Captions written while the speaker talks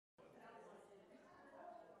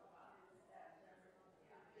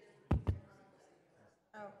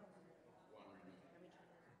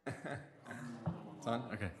It's on?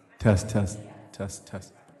 Okay. Test, test, test,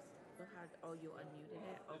 test. Oh, you unmuted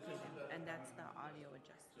it? Okay, then. And that's the audio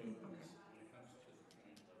adjustment. Okay.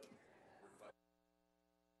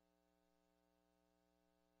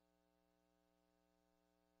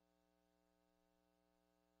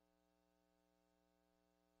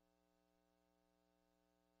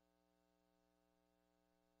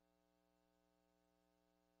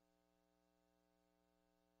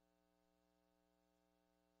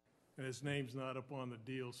 And his name's not up on the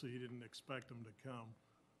deal, so you didn't expect him to come.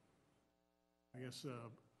 I guess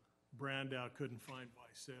Brandow couldn't find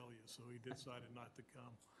Visalia, so he decided not to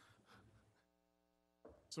come.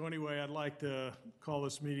 So anyway, I'd like to call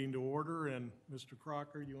this meeting to order, and Mr.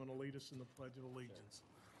 Crocker, you want to lead us in the Pledge of Allegiance?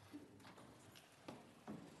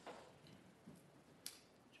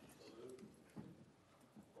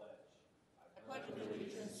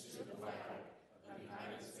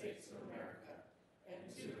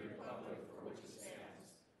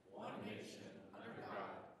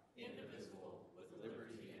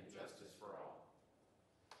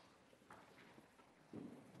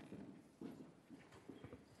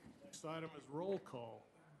 Next item is roll call.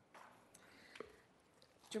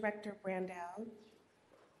 Director Brandow.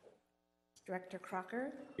 Director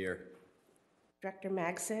Crocker. Here. Director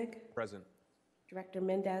Magsig. Present. Director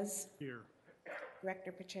Mendez. Here.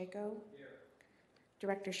 Director Pacheco. Here.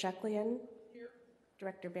 Director Sheklian. Here.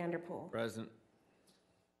 Director Vanderpool. Present.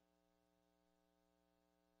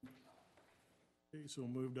 Okay, so we'll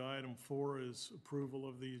move to item 4 is approval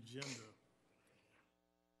of the agenda.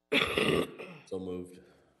 So moved.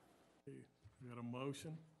 Okay, we got a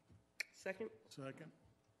motion? Second. Second.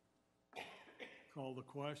 Call the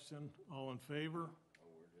question. All in favor?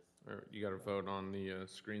 You got to vote on the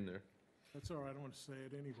screen there. That's all right. I don't want to say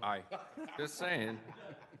it anyway. Aye. Just saying.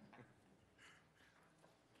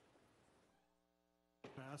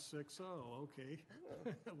 Pass 6-0, okay.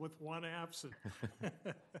 With one absent.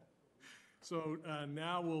 So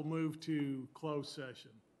now we'll move to closed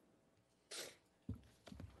session.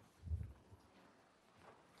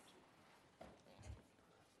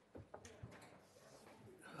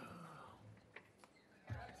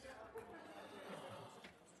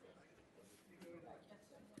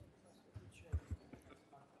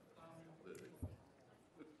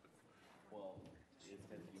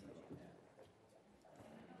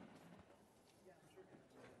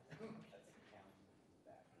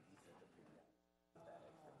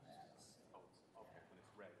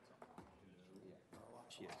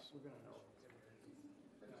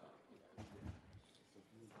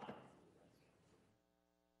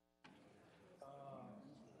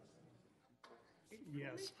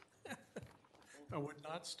 Yes. I would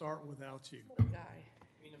not start without you. Guy.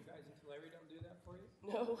 You mean them guys in Tulare don't do that for you?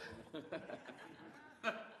 No.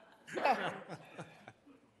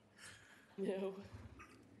 No.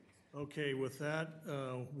 Okay, with that,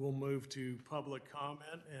 we'll move to public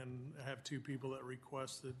comment and have 2 people that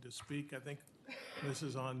requested to speak. I think this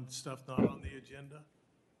is on stuff not on the agenda.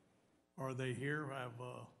 Are they here? I have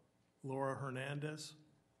Laura Hernandez.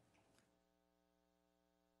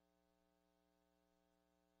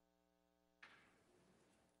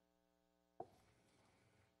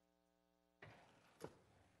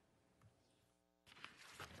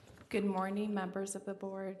 Good morning, members of the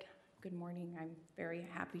board. Good morning. I'm very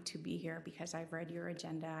happy to be here because I've read your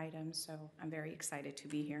agenda items, so I'm very excited to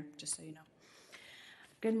be here, just so you know.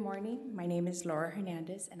 Good morning. My name is Laura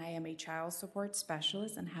Hernandez, and I am a child support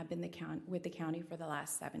specialist and have been with the county for the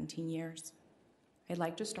last 17 years. I'd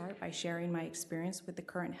like to start by sharing my experience with the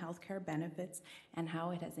current healthcare benefits and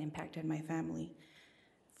how it has impacted my family.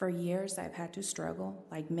 For years, I've had to struggle,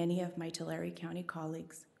 like many of my Tulare County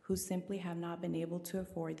colleagues, who simply have not been able to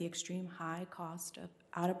afford the extreme high cost of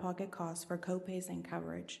out-of-pocket costs for copays and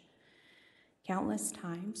coverage. Countless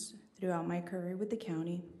times throughout my career with the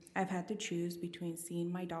county, I've had to choose between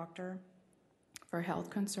seeing my doctor for health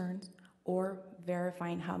concerns or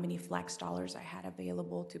verifying how many flex dollars I had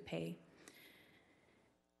available to pay.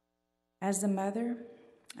 As a mother,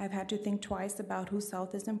 I've had to think twice about whose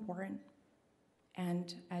health is important.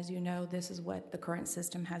 And as you know, this is what the current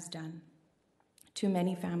system has done to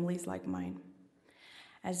many families like mine.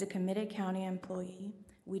 As a committed county employee,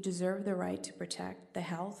 we deserve the right to protect the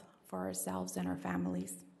health for ourselves and our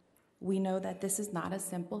families. We know that this is not a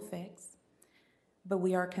simple fix, but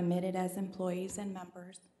we are committed as employees and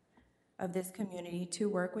members of this community to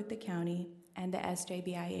work with the county and the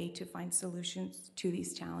SJVIA to find solutions to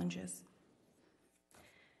these challenges.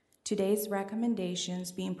 Today's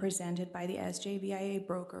recommendations being presented by the SJVIA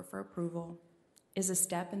broker for approval is a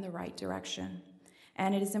step in the right direction.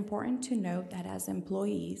 And it is important to note that as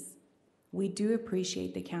employees, we do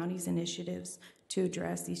appreciate the county's initiatives to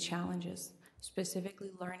address these challenges.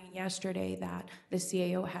 Specifically learning yesterday that the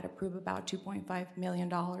CAO had approved about $2.5 million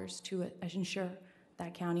to ensure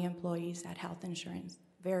that county employees had health insurance.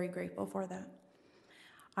 Very grateful for that.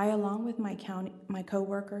 I, along with my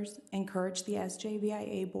coworkers, encourage the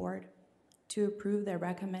SJVIA Board to approve their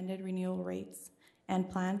recommended renewal rates and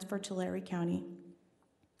plans for Tulare County,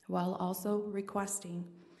 while also requesting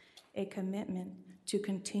a commitment to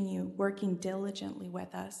continue working diligently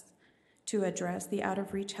with us to address the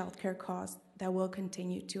out-of-reach healthcare costs that will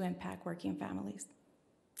continue to impact working families.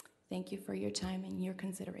 Thank you for your time and your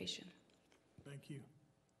consideration. Thank you.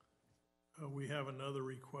 We have another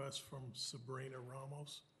request from Sabrina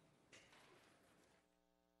Ramos.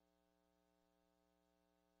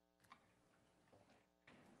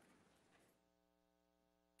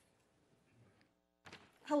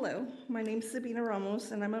 Hello, my name is Sabina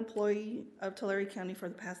Ramos, and I'm an employee of Tulare County for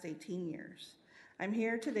the past 18 years. I'm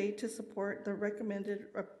here today to support the recommended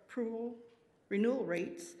renewal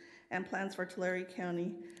rates and plans for Tulare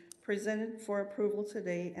County presented for approval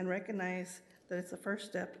today, and recognize that it's the first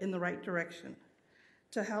step in the right direction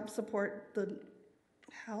to help support the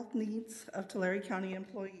health needs of Tulare County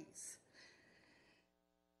employees.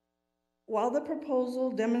 While the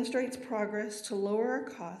proposal demonstrates progress to lower our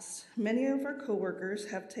costs, many of our coworkers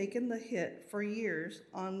have taken the hit for years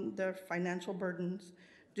on their financial burdens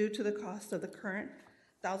due to the cost of the current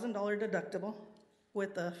 $1,000 deductible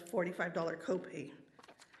with a $45 copay.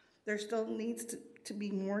 There still needs to be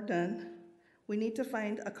more done. We need to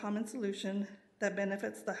find a common solution that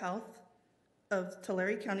benefits the health of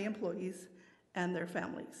Tulare County employees and their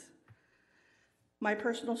families. My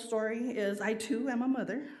personal story is I too am a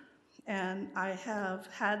mother, and I have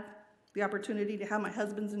had the opportunity to have my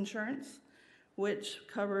husband's insurance, which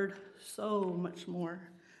covered so much more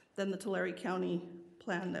than the Tulare County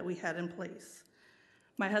plan that we had in place.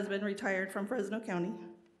 My husband retired from Fresno County,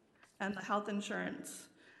 and the health insurance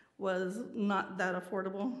was not that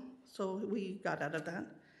affordable, so we got out of that.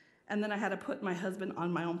 And then I had to put my husband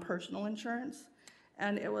on my own personal insurance,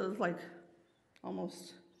 and it was like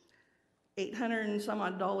almost $800 and some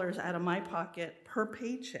odd out of my pocket per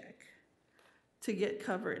paycheck to get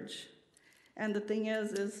coverage. And the thing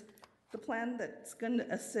is the plan that's going to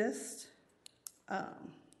assist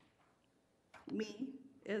me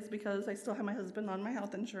is because I still have my husband on my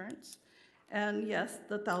health insurance. And yes,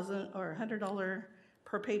 the $1,000 or $100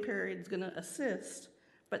 per pay period is going to assist,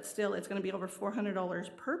 but still it's going to be over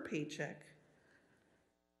 $400 per paycheck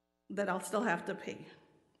that I'll still have to pay.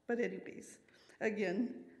 But anyways,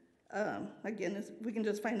 again, if we can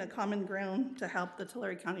just find a common ground to help the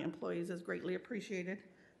Tulare County employees is greatly appreciated.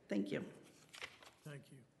 Thank you. Thank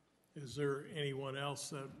you. Is there anyone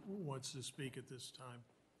else that wants to speak at this time?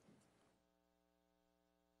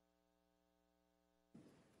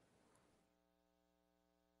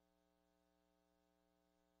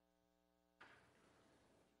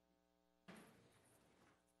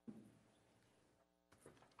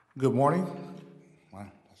 Good morning. Wow,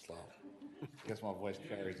 that's loud. I guess my voice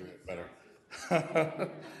carries a bit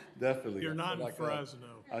better. Definitely. You're not in like Fresno.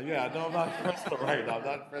 Yeah, no, I'm not in Fresno right now. I'm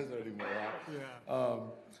not in Fresno anymore. Yeah.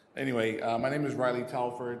 Anyway, my name is Riley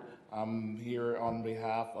Telford. I'm here on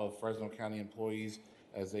behalf of Fresno County employees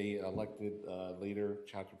as a elected leader,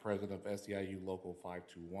 chapter president of SEIU Local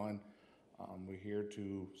 521. We're here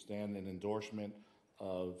to stand in endorsement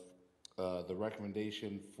of the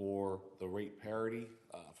recommendation for the rate parity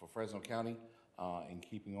for Fresno County in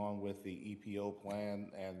keeping on with the EPO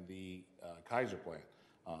plan and the Kaiser plan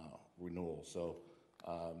renewal. So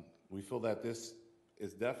we feel that this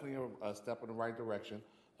is definitely a step in the right direction.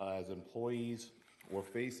 As employees, we're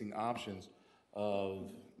facing options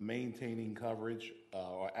of maintaining coverage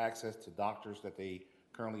or access to doctors that they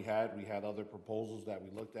currently had. We had other proposals that we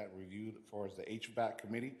looked at, reviewed for as the HVAC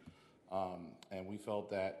committee, and we felt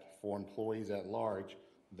that for employees at large,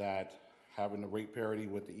 that having the rate parity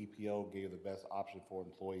with the EPO gave the best option for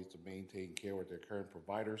employees to maintain care with their current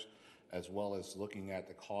providers, as well as looking at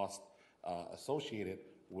the cost associated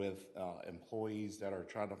with employees that are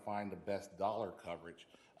trying to find the best dollar coverage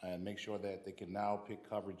and make sure that they can now pick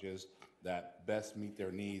coverages that best meet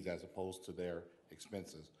their needs as opposed to their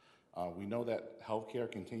expenses. We know that healthcare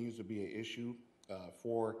continues to be an issue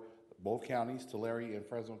for both counties, Tulare and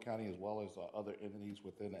Fresno County, as well as other entities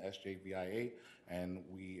within the SJVIA, and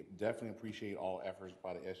we definitely appreciate all efforts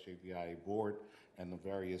by the SJVIA Board and the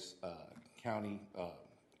various county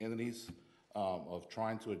entities of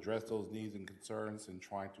trying to address those needs and concerns and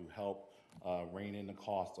trying to help rein in the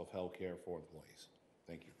cost of healthcare for employees.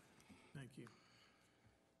 Thank you. Thank you.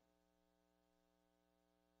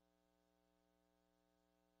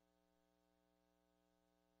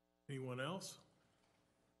 Anyone else?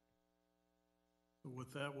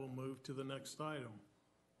 With that, we'll move to the next item,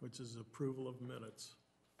 which is approval of minutes.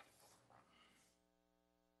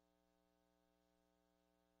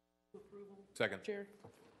 Second. Chair.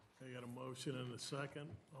 I got a motion and a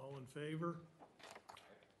second. All in favor?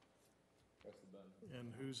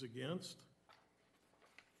 And who's against?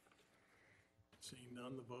 Seeing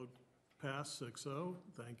none, the vote passed 6-0.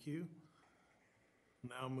 Thank you.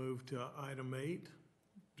 Now move to item 8,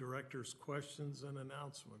 director's questions and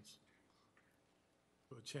announcements.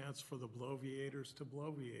 So a chance for the bloviators to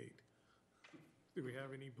bloviate. Do we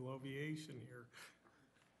have any bloviation here?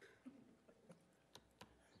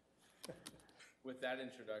 With that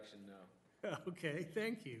introduction, no. Okay,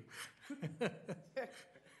 thank you.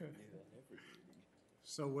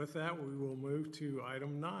 So with that, we will move to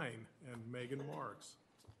item 9 and Megan Marks.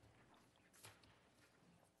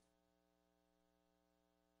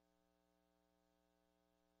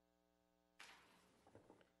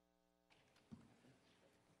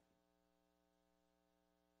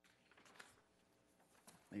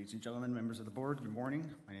 Ladies and gentlemen, members of the board, good morning.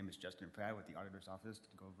 My name is Justin Pratt with the Auditor's Office to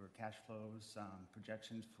go over cash flows,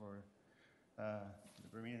 projections for the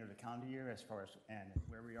remainder of the calendar year as far as and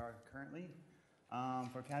where we are currently.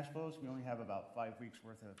 For cash flows, we only have about 5 weeks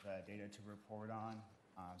worth of data to report on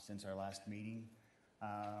since our last meeting.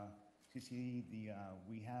 You see,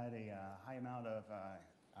 we had a high amount of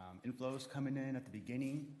inflows coming in at the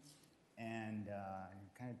beginning and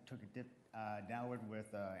kind of took a dip downward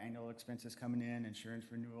with annual expenses coming in,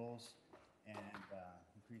 insurance renewals, and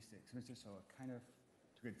increased expenses. So it kind of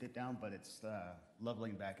took a dip down, but it's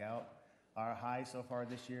leveling back out. Our high so far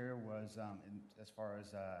this year was, as far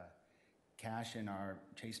as cash in our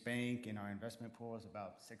Chase Bank and our investment pool, is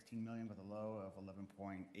about $16 million with a low of $11.8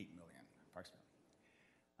 million, approximately.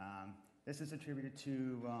 This is attributed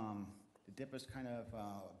to the dip is kind of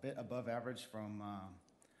a bit above average from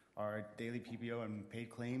our daily PPO and paid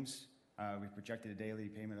claims. We projected a daily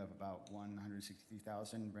payment of about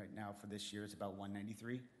 $163,000. Right now for this year, it's about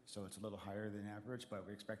 $193,000, so it's a little higher than average, but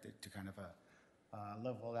we expect it to kind of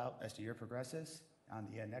level out as the year progresses. On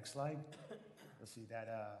the next slide, you'll see that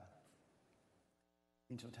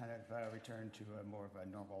things will kind of return to a more of a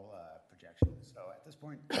normal projection. So at this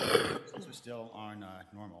point, things are still on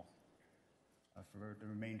normal for the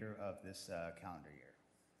remainder of this calendar year.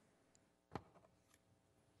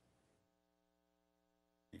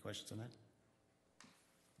 Any questions on that?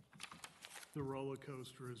 The roller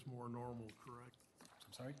coaster is more normal, correct?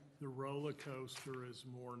 I'm sorry? The roller coaster is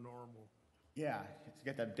more normal. Yeah, it's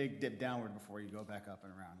got that big dip downward before you go back up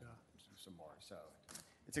and around some more. So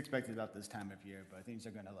it's expected about this time of year, but things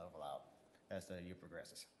are going to level out as the year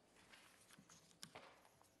progresses.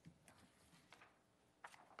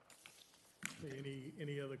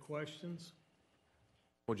 Any other questions?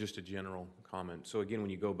 Well, just a general comment. So again,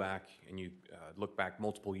 when you go back and you look back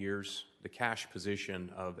multiple years, the cash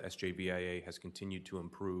position of SJVIA has continued to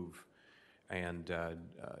improve, and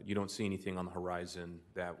you don't see anything on the horizon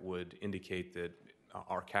that would indicate that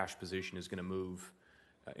our cash position is going to move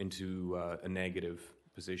into a negative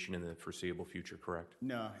position in the foreseeable future, correct?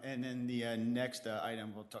 No, and then the next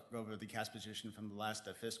item, we'll go over the cash position from the last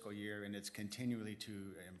fiscal year, and it's continually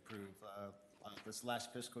to improve. This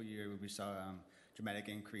last fiscal year, we saw dramatic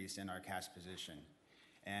increase in our cash position.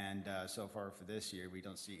 And so far for this year, we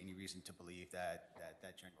don't see any reason to believe that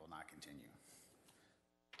trend will not continue.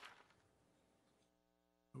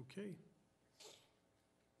 Okay.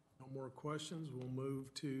 No more questions. We'll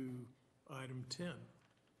move to item 10.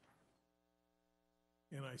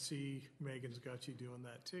 And I see Megan's got you doing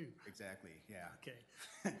that too. Exactly, yeah. Okay.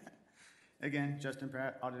 Again, Justin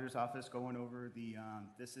Pratt, Auditor's Office, going over the,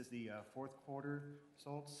 this is the fourth quarter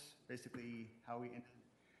results, basically how we ended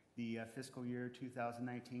the fiscal year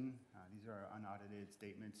 2019. These are our unaudited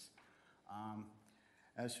statements.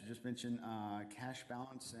 As you just mentioned, cash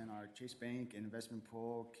balance in our Chase Bank and investment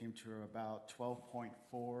pool came to about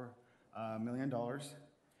 $12.4 million,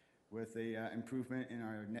 with a improvement in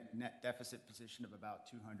our net deficit position of about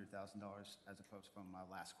 $200,000 as opposed from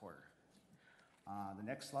last quarter. The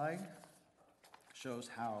next slide shows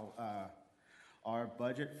how our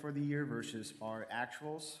budget for the year versus our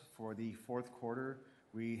actuals for the fourth quarter.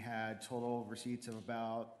 We had total receipts of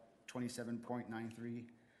about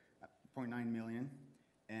 $27.9 million,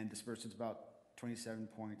 and disbursements about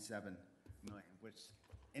 $27.7 million, which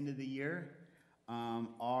end of the year,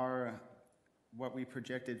 what we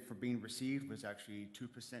projected for being received was actually 2%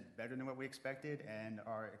 better than what we expected, and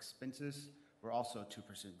our expenses were also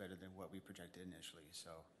 2% better than what we projected initially. So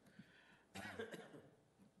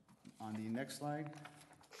on the next slide,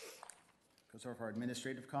 goes over our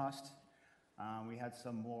administrative costs. We had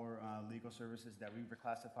some more legal services that we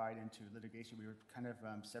reclassified into litigation. We were kind of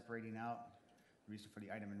separating out, the reason for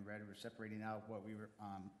the item in red, we're separating out what we were,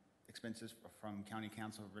 expenses from county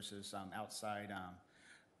council versus outside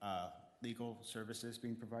legal services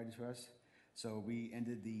being provided to us. So we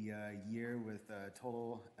ended the year with a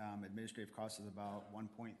total administrative costs of about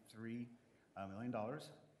 $1.3 million.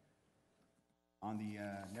 On the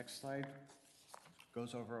next slide,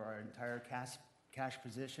 goes over our entire cash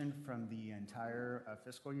position from the entire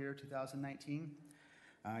fiscal year 2019.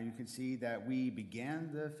 You can see that we began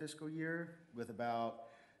the fiscal year with about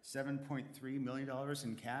 $7.3 million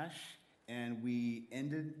in cash, and we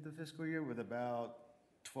ended the fiscal year with about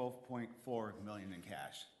 $12.4 million in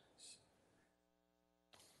cash.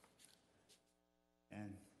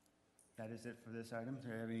 And that is it for this item. Do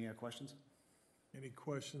you have any questions? Any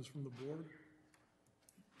questions from the board?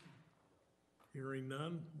 Hearing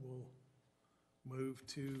none, we'll move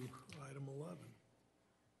to item 11.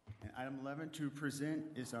 And item 11 to present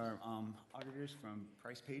is our auditors from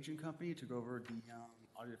Price Page and Company to go over the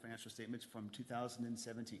audited financial statements from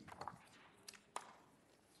 2017.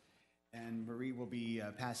 And Marie will be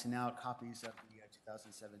passing out copies of the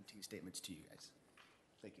 2017 statements to you guys.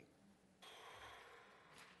 Thank you.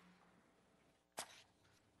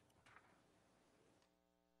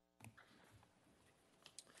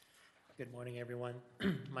 Good morning, everyone.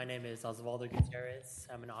 My name is Osvaldo Gutierrez.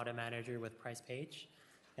 I'm an audit manager with Price Page.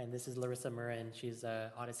 And this is Larissa Murrin. She's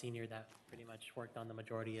an audit senior that pretty much worked on the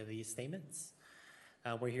majority of these statements.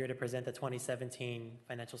 We're here to present the 2017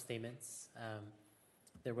 financial statements.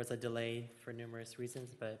 There was a delay for numerous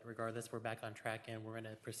reasons, but regardless, we're back on track and we're going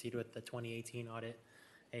to proceed with the 2018 audit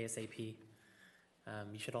ASAP.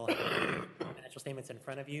 You should all have financial statements in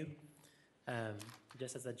front of you.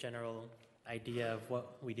 Just as a general idea of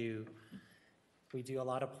what we do a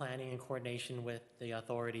lot of planning and coordination with the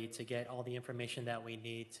authority to get all the information that we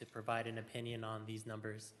need to provide an opinion on these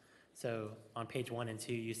numbers. So on page 1 and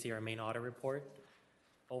 2, you see our main audit report.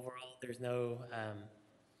 Overall, there's no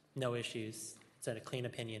issues. It's a clean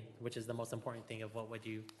opinion, which is the most important thing of what we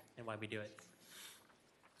do and why we do it.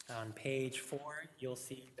 On page 4, you'll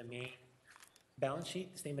see the main balance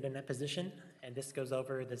sheet, statement of net position, and this goes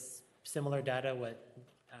over this similar data what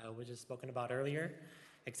was just spoken about earlier,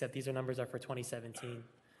 except these numbers are for 2017.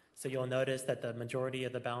 So you'll notice that the majority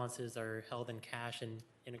of the balances are held in cash and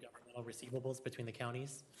intergovernmental receivables between the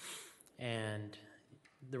counties and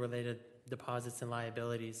the related deposits and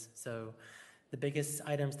liabilities. So the biggest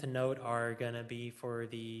items to note are going to be for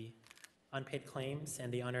the unpaid claims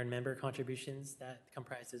and the unearned member contributions. That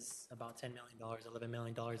comprises about $10 million, $11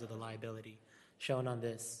 million of the liability shown on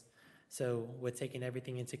this. So with taking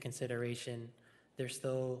everything into consideration, there's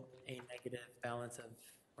still a negative balance of,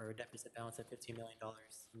 or a deficit balance of $15 million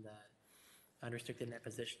in the unrestricted net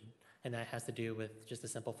position. And that has to do with just a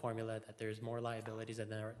simple formula that there's more liabilities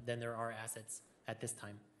than there are assets at this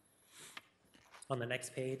time. On the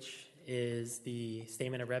next page is the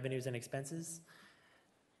statement of revenues and expenses.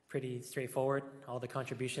 Pretty straightforward. All the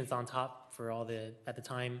contributions on top for all at the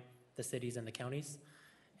time, the cities and the counties.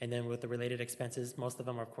 And then with the related expenses, most of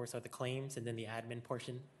them, of course, are the claims, and then the admin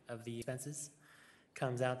portion of the expenses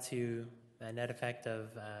comes out to a net effect of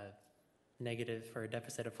negative, or a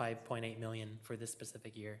deficit of $5.8 million for this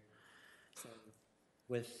specific year. So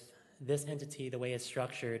with this entity, the way it's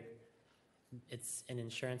structured, it's an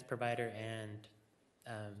insurance provider and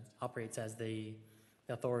operates as the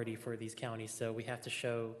authority for these counties. So we have to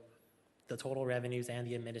show the total revenues and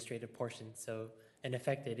the administrative portion. So in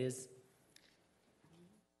effect, it is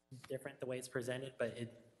different the way it's presented, but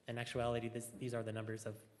in actuality, these are the numbers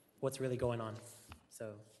of what's really going on.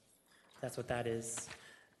 So that's what that is.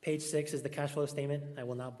 Page 6 is the cash flow statement. I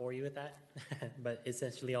will not bore you with that, but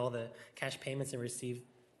essentially all the cash payments and received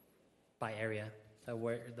by area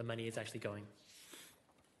where the money is actually going.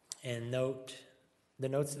 And the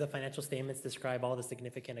notes to the financial statements describe all the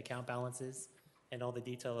significant account balances and all the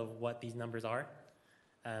detail of what these numbers are.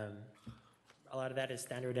 A lot of that is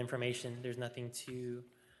standard information. There's nothing too,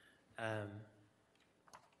 I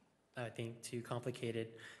think, too complicated.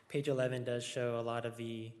 Page 11 does show a lot of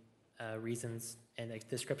the reasons and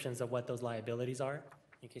descriptions of what those liabilities are,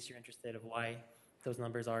 in case you're interested of why those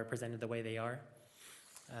numbers are presented the way they are.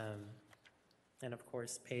 And of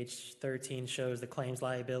course, page 13 shows the claims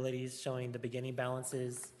liabilities, showing the beginning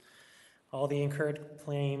balances, all the incurred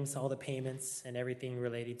claims, all the payments, and everything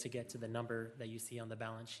related to get to the number that you see on the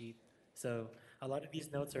balance sheet. So a lot of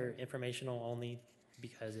these notes are informational only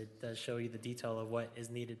because it does show you the detail of what is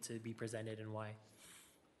needed to be presented and why.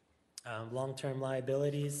 Long-term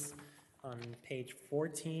liabilities on page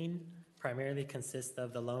 14 primarily consist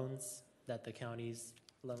of the loans that the counties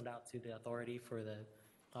loaned out to the authority for the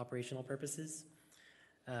operational purposes.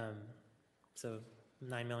 So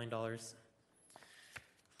 $9 million. And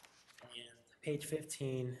page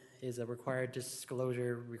 15 is a required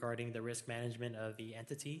disclosure regarding the risk management of the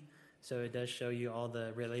entity. So it does show you all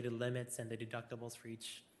the related limits and the deductibles for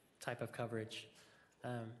each type of coverage.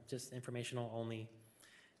 Just informational only.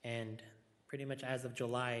 And pretty much as of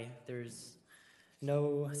July, there's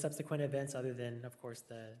no subsequent events other than, of course,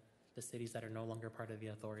 the cities that are no longer part of the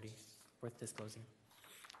authority worth disclosing.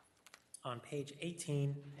 On page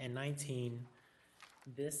 18 and 19,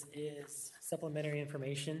 this is supplementary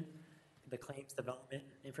information, the claims development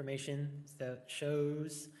information that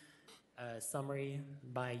shows a summary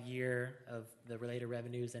by year of the related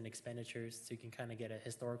revenues and expenditures, so you can kind of get a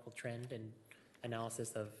historical trend and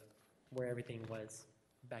analysis of where everything was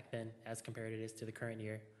back then as compared it is to the current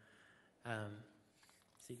year.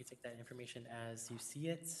 So you can take that information as you see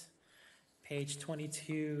it. Page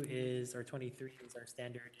 22 is, or 23 is our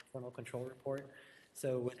standard internal control report.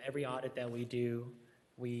 So with every audit that we do,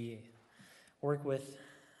 we work with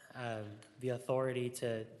the authority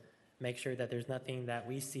to make sure that there's nothing that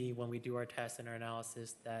we see when we do our tests and our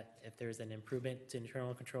analysis, that if there's an improvement to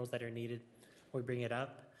internal controls that are needed, we bring it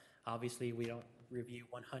up. Obviously, we don't review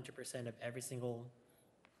 100% of every single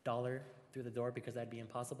dollar through the door because that'd be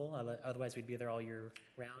impossible. Otherwise, we'd be there all year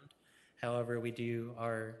round. However, we do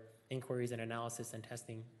our inquiries and analysis and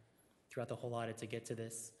testing throughout the whole audit to get to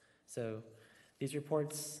this. So these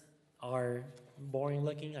reports are boring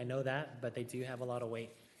looking, I know that, but they do have a lot of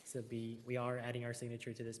weight. So we are adding our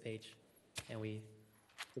signature to this page, and we,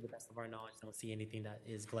 to the best of our knowledge, don't see anything that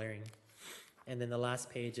is glaring. And then the last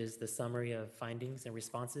page is the summary of findings and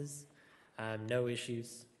responses. No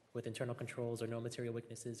issues with internal controls or no material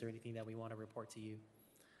weaknesses or anything that we want to report to you.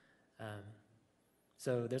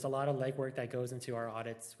 So there's a lot of legwork that goes into our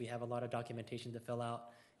audits. We have a lot of documentation to fill out,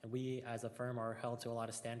 and we as a firm are held to a lot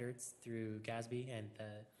of standards through GASB and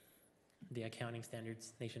the accounting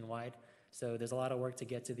standards nationwide. So there's a lot of work to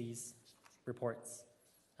get to these reports.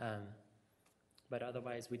 But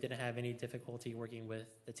otherwise, we didn't have any difficulty working with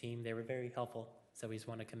the team. They were very helpful. So we just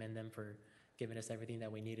want to commend them for giving us everything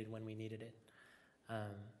that we needed when we needed it.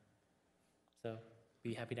 So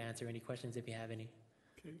be happy to answer any questions if you have any.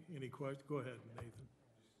 Okay, any questions? Go ahead, Nathan.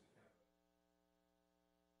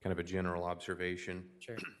 Kind of a general observation.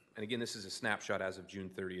 Sure. And again, this is a snapshot as of June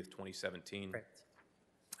 30th, 2017. Correct.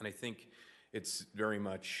 And I think it's very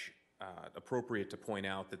much appropriate to point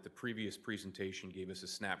out that the previous presentation gave us a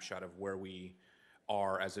snapshot of where we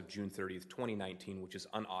are as of June 30th, 2019, which is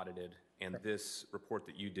unaudited. And this report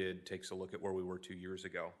that you did takes a look at where we were 2 years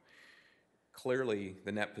ago. Clearly,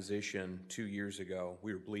 the net position 2 years ago,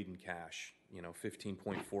 we were bleeding cash,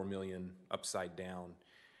 15.4 million upside down.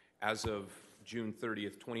 As of June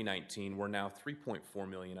 30th, 2019, we're now 3.4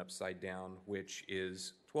 million upside down, which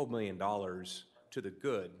is $12 million to the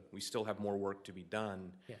good. We still have more work to be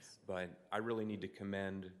done. Yes. But I really need to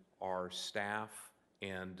commend our staff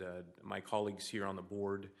and my colleagues here on the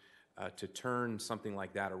board to turn something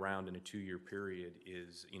like that around in a 2-year period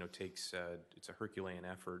is, takes, it's a Herculean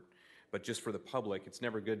effort. But just for the public, it's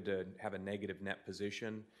never good to have a negative net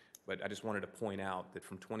position. But I just wanted to point out that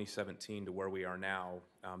from 2017 to where we are now,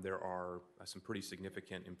 there are some pretty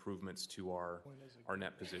significant improvements to our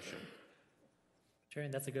net position. Sure,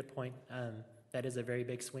 and that's a good point. That is a very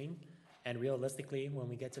big swing. And realistically, when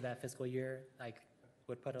we get to that fiscal year, I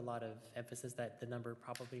would put a lot of emphasis that the number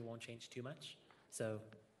probably won't change too much. So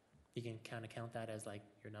you can kind of count that as like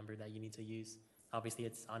your number that you need to use. Obviously,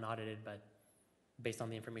 it's unaudited, but based on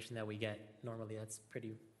the information that we get, normally that's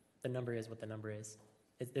the number is what the number is.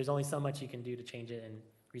 There's only so much you can do to change it and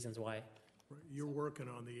reasons why. Right, you're working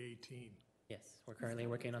on the 18. Yes, we're currently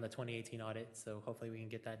working on the 2018 audit, so hopefully we can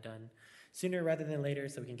get that done sooner rather than later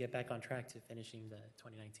so we can get back on track to finishing the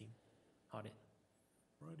 2019 audit.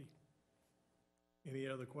 Righty. Any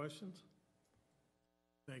other questions?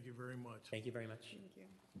 Thank you very much. Thank you very much. Thank you.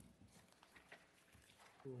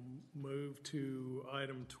 We'll move to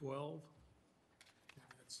item 12.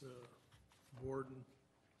 That's Borden.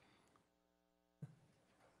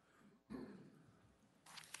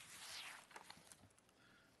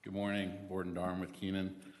 Good morning, Borden Darm with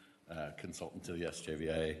Keenan, consultant to the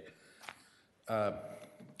SJVIA.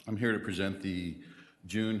 I'm here to present the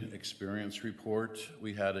June experience report.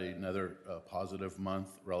 We had another positive month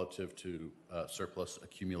relative to surplus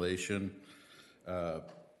accumulation.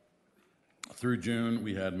 Through June,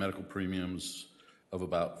 we had medical premiums of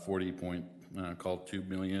about 40.2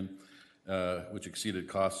 million, which exceeded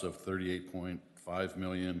costs of 38.5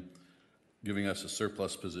 million, giving us a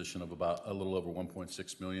surplus position of about a little over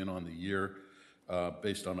 1.6 million on the year.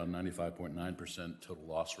 based on a 95.9% total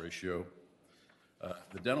loss ratio.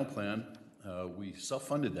 The dental plan, we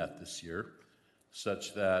self-funded that this year,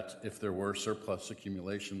 such that if there were surplus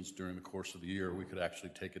accumulations during the course of the year, we could actually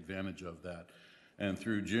take advantage of that. And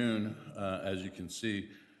through June, as you can see,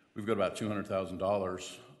 we've got about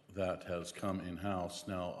 $200,000 that has come in-house.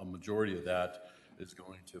 Now, a majority of that is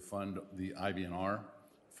going to fund the IBNR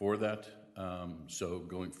for that. So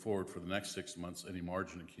going forward for the next 6 months, any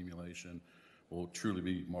margin accumulation will truly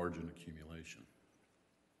be margin accumulation.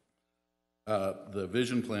 The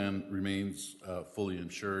vision plan remains fully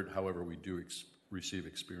insured. However, we do receive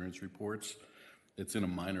experience reports. It's in a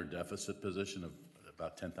minor deficit position of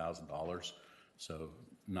about $10,000, so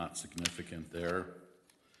not significant there.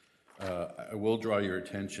 I will draw your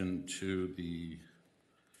attention to the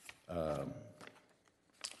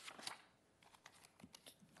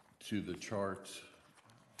chart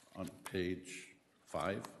on page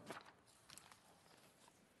 5.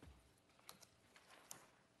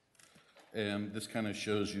 And this kind of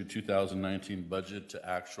shows you 2019 budget to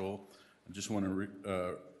actual. I just want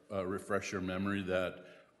to refresh your memory that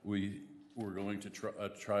we're going to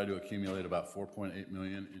try to accumulate about $4.8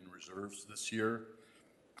 million in reserves this year.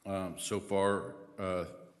 So far,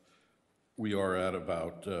 we are at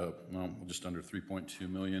about just under $3.2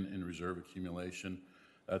 million in reserve accumulation.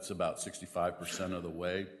 That's about 65% of the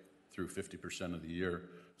way through 50% of the year.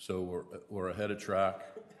 So we're ahead of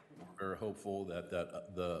track. We're very hopeful that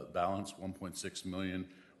the balance, $1.6 million,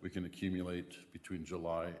 we can accumulate between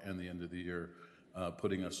July and the end of the year,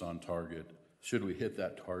 putting us on target. Should we hit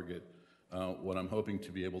that target, what I'm hoping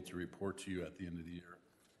to be able to report to you at the end of the year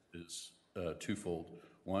is twofold.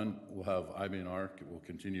 One, we'll have IBNR will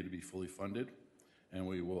continue to be fully funded, and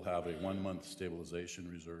we will have a 1-month stabilization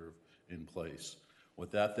reserve in place.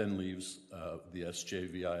 What that then leaves the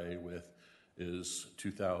SJVIA with is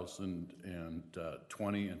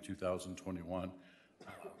 2020 and 2021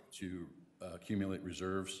 to accumulate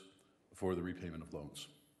reserves for the repayment of loans.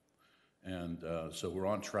 And so we're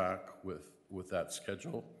on track with that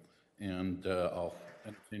schedule, and I'll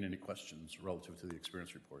entertain any questions relative to the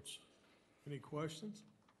experience reports. Any questions?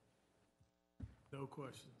 No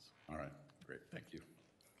questions. All right, great, thank you.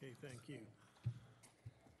 Okay, thank you.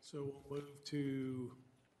 So we'll move to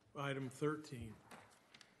item 13.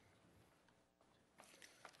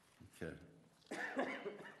 Okay.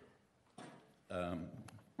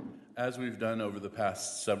 As we've done over the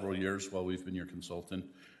past several years while we've been your consultant,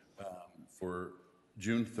 for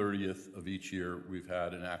June 30th of each year, we've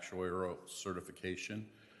had an actuarial certification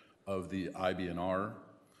of the IBNR.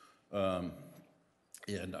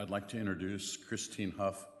 And I'd like to introduce Christine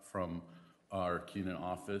Huff from our Keenan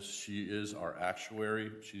office. She is our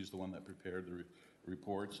actuary. She's the one that prepared the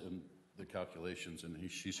reports and the calculations, and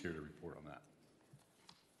she's here to report on that.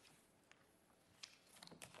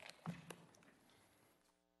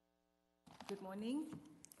 Good morning.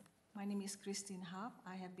 My name is Christine Huff.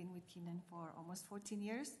 I have been with Keenan for almost 14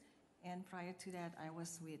 years, and prior to that, I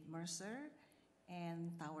was with Mercer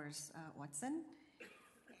and Towers Watson.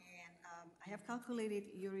 And I have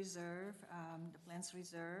calculated your reserve, the plan's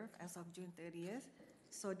reserve, as of June 30th.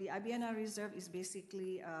 So the IBNR reserve is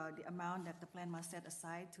basically the amount that the plan must set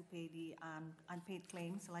aside to pay the unpaid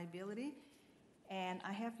claims liability. And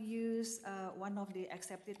I have used one of the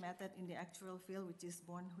accepted method in the actual field, which is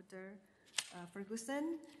Bornhutter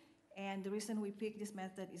Ferguson. And the reason we picked this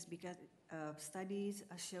method is because studies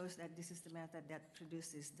shows that this is the method that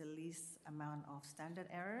produces the least amount of standard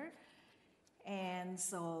error. And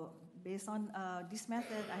so based on this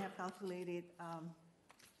method, I have calculated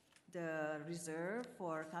the reserve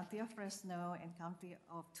for County of Fresno and County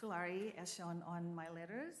of Tulare as shown on my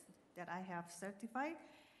letters that I have certified.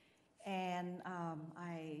 And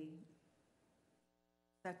I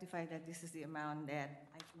certified that this is the amount that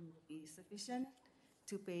I think will be sufficient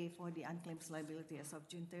to pay for the unclaimed liability as of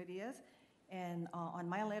June 30th. And on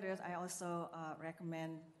my letters, I also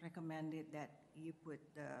recommended that you put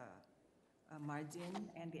the margin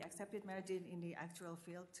and the accepted margin in the actual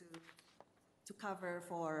field to cover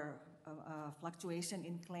for fluctuation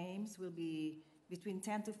in claims will be between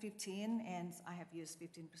 10 to 15, and I have used 15%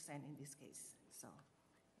 in this case. So,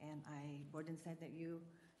 and Borden said that you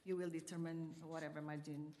will determine whatever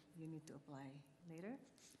margin you need to apply later.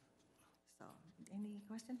 So, any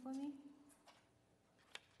question for me?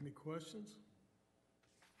 Any questions?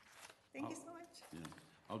 Thank you so much. Yeah.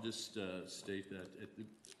 I'll just state that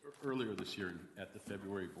earlier this year at the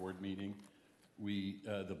February board meeting,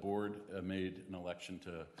 the board made an election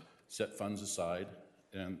to set funds aside,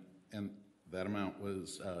 and that amount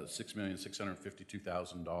was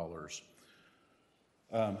 $6,652,000.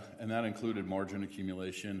 And that included margin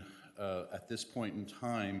accumulation at this point in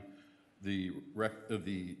time, the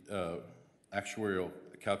actuarial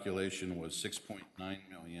calculation was 6.9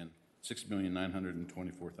 million,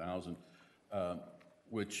 6,924,000,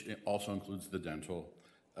 which also includes the dental.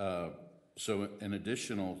 So an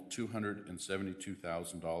additional $272,000 and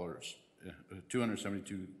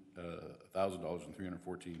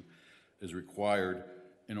 314 is required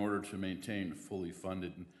in order to maintain fully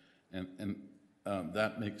funded, and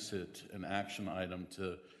that makes it an action item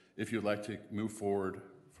to, if you'd like to move forward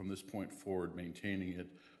from this point forward, maintaining it,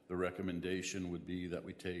 the recommendation would be that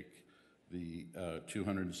we take the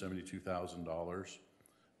 $272,000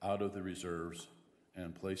 out of the reserves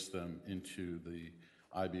and place them into the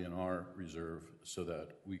IBNR reserve so that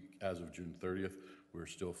we, as of June 30th, we're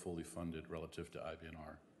still fully funded relative to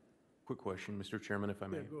IBNR. Quick question, Mr. Chairman, if I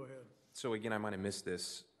may. Yeah, go ahead. So again, I might have missed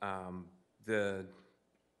this. On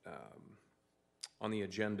the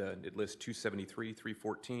agenda, it lists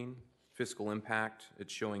 273,314. Fiscal impact,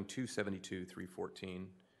 it's showing 272,314.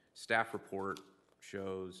 Staff report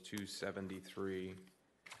shows 273.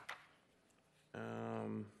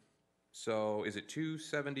 So is it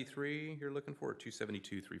 273 you're looking for, or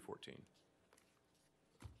 272,314?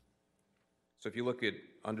 So if you look at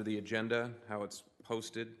under the agenda, how it's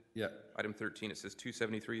posted, yeah, item 13, it says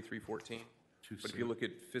 273,314. But if you look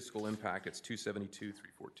at fiscal impact, it's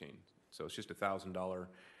 272,314. So it's just $1,000.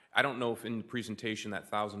 I don't know if in the presentation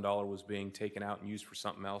that $1,000 was being taken out and used for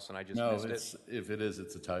something else, and I just missed it. If it is,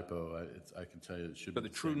 it's a typo. I can tell you it should be. But the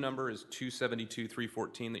true number is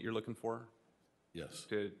 272,314 that you're looking for? Yes.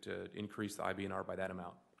 To increase the IBNR by that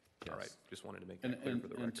amount? Yes. All right, just wanted to make that clear for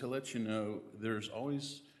the record. And to let you know, there's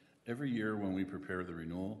always, every year when we prepare the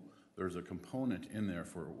renewal, there's a component in there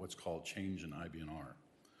for what's called change in IBNR.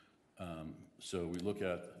 So we look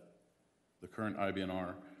at the current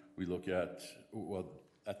IBNR, we look at, well,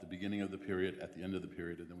 at the beginning of the period, at the end of the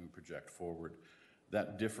period, and then we project forward.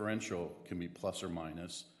 That differential can be plus or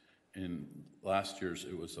minus. In last year's,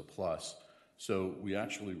 it was a plus. So we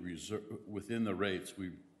actually within the rates,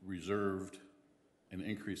 we reserved an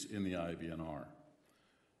increase in the IBNR.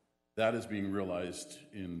 That is being realized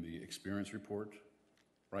in the experience report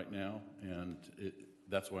right now, and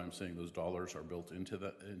that's why I'm saying those dollars are built into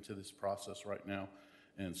this process right now.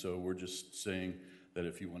 And so we're just saying that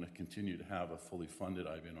if you want to continue to have a fully funded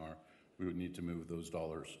IBNR, we would need to move those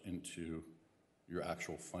dollars into your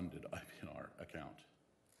actual funded IBNR account.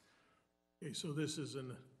 Okay, so this is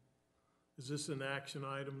this an action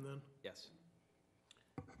item then? Yes.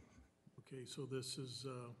 Okay, so this is,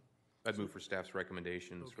 I'd move for staff's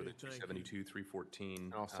recommendations for the Okay, thank you.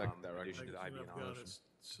 272,314. I'll second that addition to the I've IBNR. got a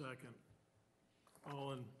second.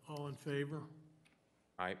 All in favor?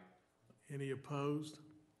 Aye. Any opposed?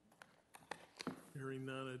 Hearing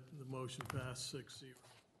none, the motion passed 6-0.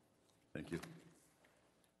 Thank you.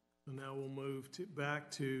 So now we'll move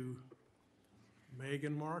back to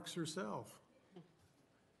Megan Marks herself.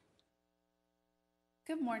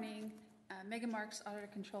 Good morning. Megan Marks, Auditor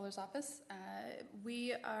Controller's Office.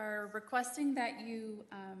 We are requesting that you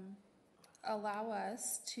allow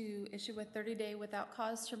us to issue a 30-day without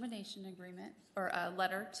cause termination agreement or a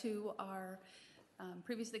letter to our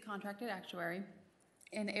previously contracted actuary.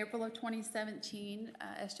 In April of 2017,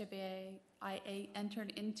 SJVIA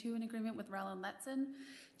entered into an agreement with Rowland Letson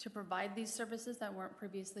to provide these services that weren't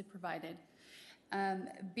previously provided.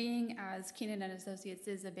 Being as Keenan and Associates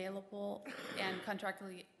is available and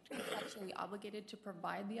contractually obligated to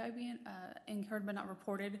provide the IBN, incurred but not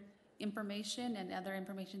reported information and other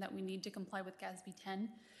information that we need to comply with GASB 10,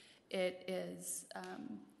 it is,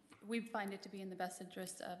 we find it to be in the best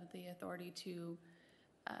interest of the authority to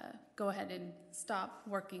go ahead and stop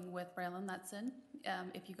working with Rowland Letson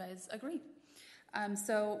if you guys agree.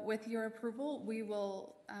 So with your approval, we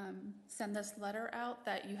will send this letter out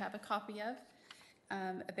that you have a copy of.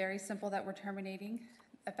 Very simple, that we're terminating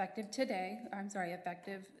effective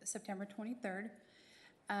September 23rd.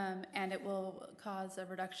 And it will cause a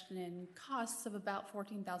reduction in costs of about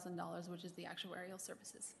 $14,000, which is the actuarial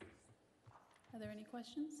services. Are there any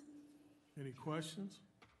questions? Any questions?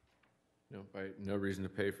 No, no reason to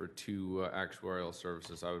pay for two actuarial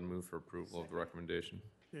services. I would move for approval of the recommendation.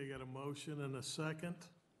 Okay, got a motion and a second.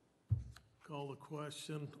 Call the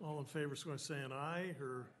question. All in favor is going to say an aye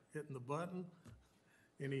or hitting the button.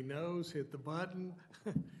 Any noes, hit the button.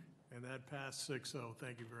 And that passed 6-0.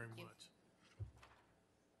 Thank you very much.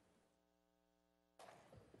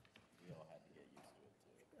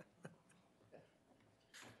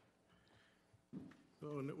 So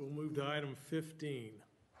we'll move to item 15.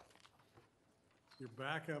 You're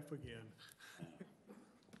back up again.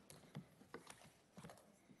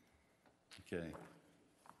 Okay.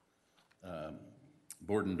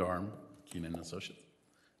 Borden Darm, Keenan Associates.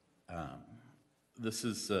 This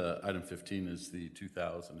is, item 15 is the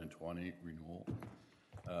 2020 renewal.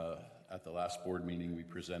 At the last board meeting, we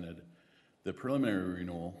presented the preliminary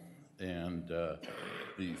renewal, and the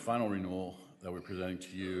final renewal that we're presenting to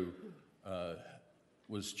you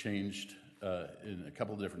was changed in a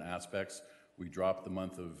couple of different aspects. We dropped the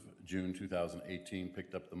month of June 2018,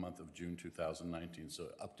 picked up the month of June 2019, so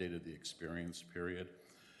it updated the experience period.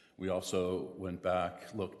 We also went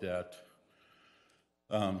back, looked at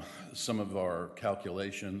some of our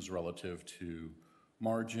calculations relative to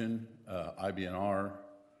margin, IBNR,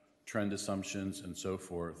 trend assumptions, and so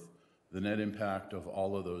forth. The net impact of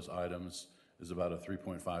all of those items is about a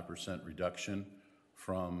 3.5% reduction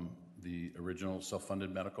from the original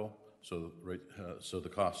self-funded medical. So the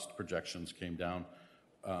cost projections came down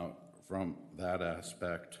from that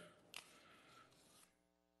aspect.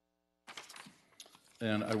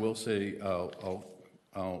 And I will say, I'll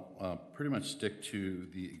pretty much stick to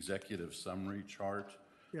the executive summary chart.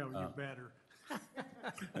 Yeah, you better.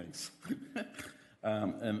 Thanks.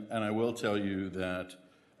 And I will tell you that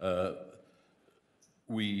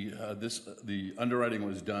the underwriting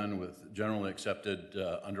was done with generally accepted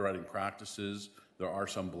underwriting practices. There are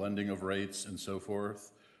some blending of rates and so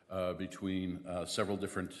forth between several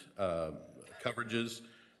different coverages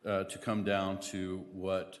to come down to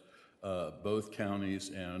what both counties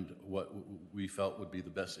and what we felt would be the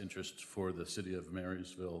best interest for the city of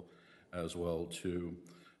Marysville as well too.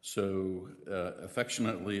 So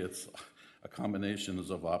affectionately, it's a combination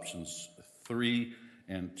of options 3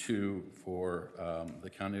 and 2 for the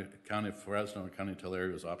county of Fresno and County of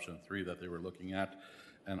Tulare was option 3 that they were looking at,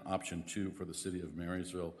 and option 2 for the city of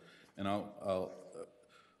Marysville. And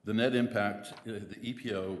the net impact, the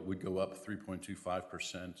EPO would go up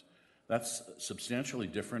 3.25%. That's substantially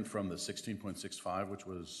different from the 16.65, which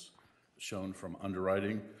was shown from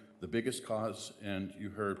underwriting. The biggest cause, and you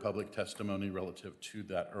heard public testimony relative to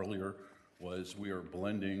that earlier, was we are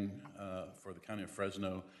blending for the County of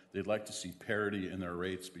Fresno. They'd like to see parity in their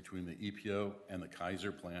rates between the EPO and the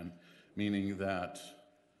Kaiser plan, meaning that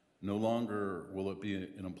no longer will it be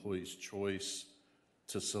an employee's choice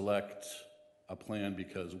to select a plan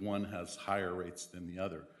because one has higher rates than the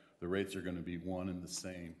other. The rates are going to be one and the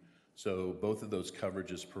same. So both of those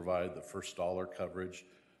coverages provide the first dollar coverage.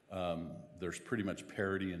 There's pretty much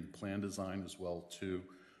parity in plan design as well too.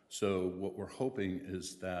 So what we're hoping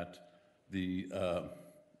is that the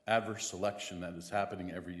adverse selection that is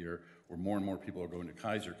happening every year, where more and more people are going to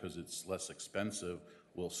Kaiser because it's less expensive,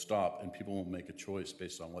 will stop, and people will make a choice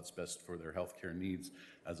based on what's best for their healthcare needs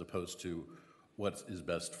as opposed to what is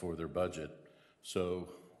best for their budget. So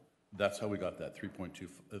that's how we got that 3.2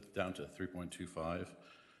 down to 3.25.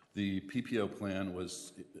 The PPO plan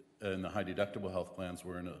was, and the high deductible health plans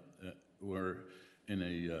were in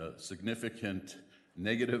a significant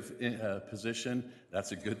negative position.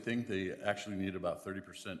 That's a good thing. They actually need about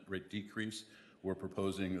 30% rate decrease. We're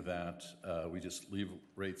proposing that we just leave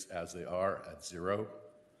rates as they are at 0.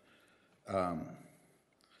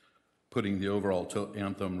 Putting the overall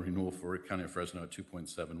Anthem renewal for County of Fresno at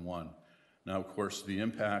 2.71. Now, of course, the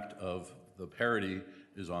impact of the parity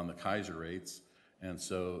is on the Kaiser rates, and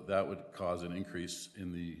so that would cause an increase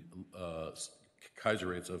in the Kaiser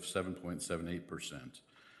rates of 7.78%.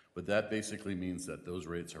 But that basically means that those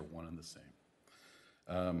rates are one and the same.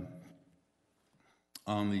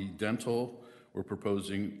 On the dental, we're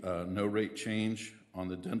proposing no rate change. On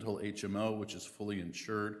the dental HMO, which is fully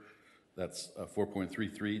insured, that's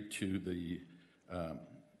 4.33 to the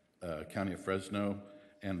County of Fresno.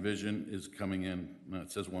 And vision is coming in,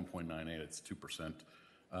 it says 1.98, it's 2%,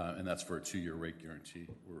 and that's for a 2-year rate guarantee.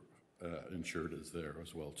 We're insured is there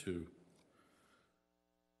as well too.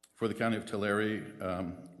 For the County of Tulare,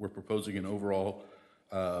 we're proposing an overall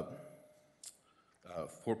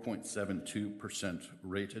 4.72%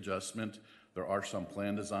 rate adjustment. There are some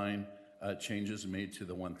plan design changes made to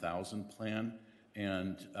the 1,000 plan,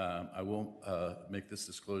 and I will make this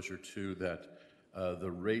disclosure too that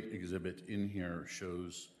the rate exhibit in here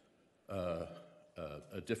shows a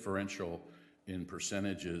differential in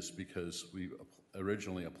percentages because we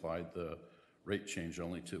originally applied the rate change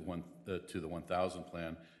only to the 1,000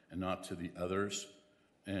 plan and not to the others.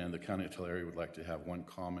 And the County of Tulare would like to have one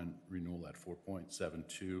common renewal at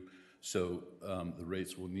 4.72. So the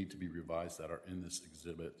rates will need to be revised that are in this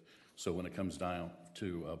exhibit. So when it comes down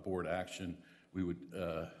to board action, we would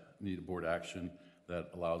need a board action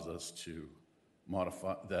that allows us to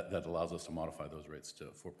modify those rates to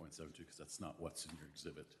 4.72 because that's not what's in your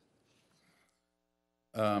exhibit.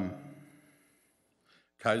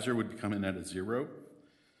 Kaiser would come in at a 0.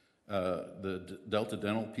 The Delta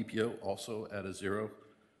Dental PPO also at a 0.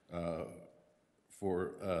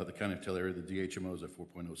 For the County of Tulare, the DHMO is at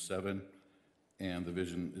 4.07, and the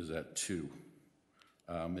vision is at 2,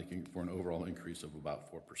 making for an overall increase of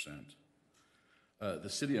about 4%. The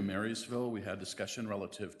City of Marysville, we had discussion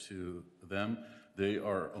relative to them. They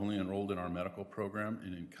are only enrolled in our medical program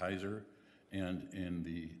and in Kaiser and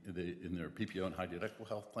in their PPO and high deductible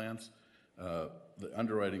health plans. The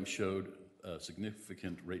underwriting showed a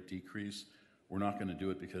significant rate decrease. We're not going to do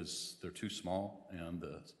it because they're too small and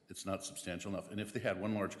it's not substantial enough. And if they had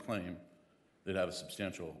one large claim, they'd have a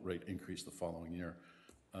substantial rate increase the following year.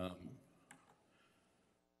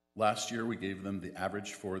 Last year, we gave them the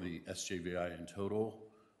average for the SJVI in total,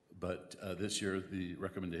 but this year, the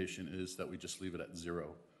recommendation is that we just leave it at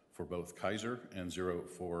 0 for both Kaiser and 0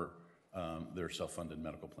 for their self-funded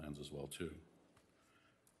medical plans as well, too.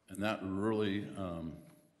 And that really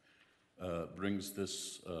brings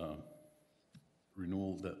this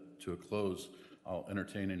renewal to a close. I'll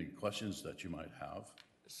entertain any questions that you might have.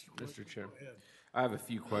 Mr. Chair, I have a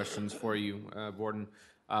few questions for you, Borden.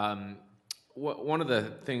 One of the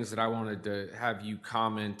things that I wanted to have you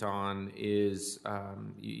comment on is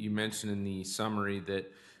you mentioned in the summary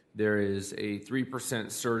that there is a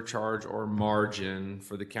 3% surcharge or margin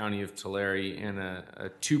for the County of Tulare and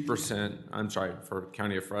a 2%, for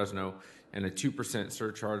County of Fresno, and a 2%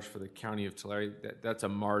 surcharge for the County of Tulare. That's a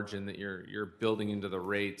margin that you're building into the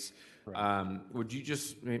rates. Would you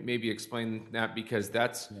just maybe explain that, because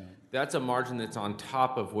that's a margin that's on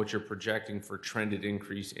top of what you're projecting for trended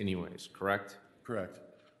increase anyways, correct? Correct.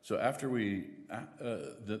 So after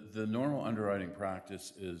the normal underwriting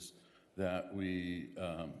practice is that we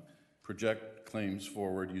project claims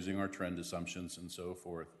forward using our trend assumptions and so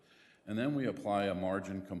forth, and then we apply a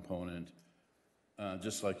margin component,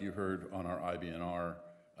 just like you heard on our IBNR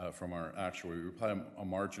from our actuary. We apply a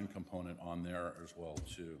margin component on there as well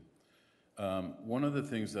too. One of the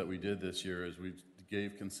things that we did this year is we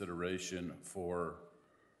gave consideration for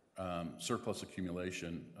surplus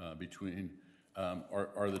accumulation between,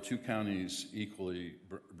 are the two counties equally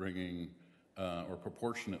bringing or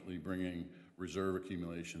proportionately bringing reserve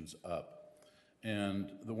accumulations up?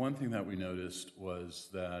 And the one thing that we noticed was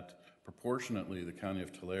that proportionately the County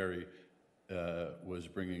of Tulare was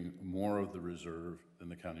bringing more of the reserve than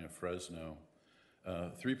the County of Fresno.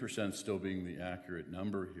 3% still being the accurate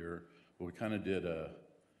number here. But we kind of did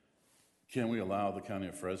can we allow the County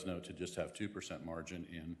of Fresno to just have 2% margin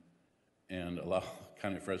in and allow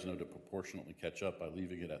County of Fresno to proportionately catch up by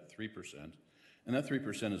leaving it at 3%? And that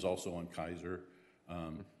 3% is also on Kaiser.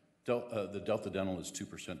 The Delta Dental is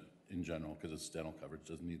 2% in general because it's dental coverage,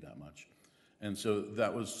 doesn't need that much. And so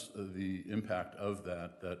that was the impact of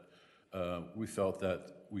that we felt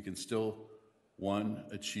that we can still, one,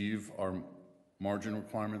 achieve our margin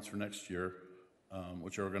requirements for next year,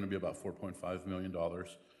 which are going to be about $4.5 million,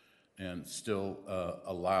 and still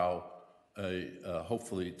allow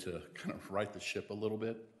hopefully to kind of right the ship a little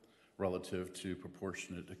bit relative to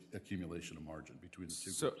proportionate accumulation of margin between the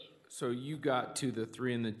two groups. So you got to the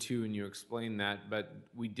 3 and the 2 and you explained that, but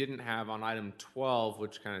we didn't have on item 12,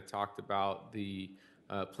 which kind of talked about the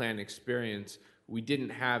plan experience, we didn't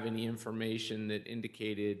have any information that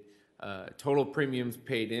indicated total premiums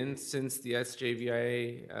paid in since the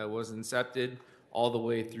SJVIA was incepted all the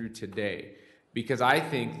way through today. Because I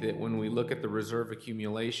think that when we look at the reserve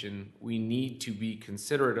accumulation, we need to be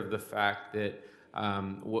considerate of the fact that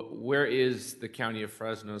where is the County of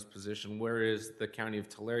Fresno's position, where is the County of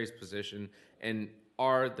Tulare's position, and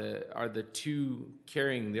are the two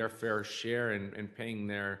carrying their fair share and paying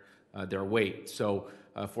their weight. So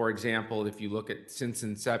for example, if you look at since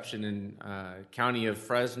inception and County of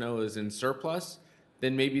Fresno is in surplus,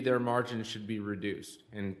 then maybe their margin should be reduced.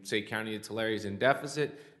 And say County of Tulare is in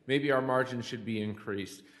deficit, maybe our margin should be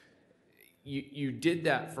increased. You did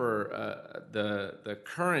that for the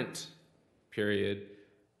current period,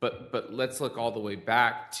 but let's look all the way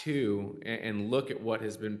back to and look at what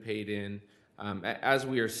has been paid in. As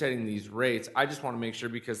we are setting these rates, I just want to make sure,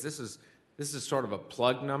 because this is sort of a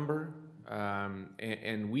plug number,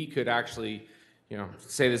 and we could actually,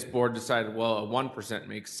 say this board decided, well, a 1%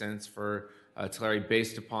 makes sense for Tulare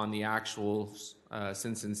based upon the actuals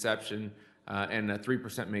since inception, and a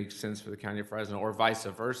 3% makes sense for the County of Fresno, or vice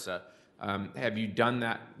versa. Have you done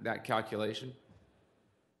that calculation?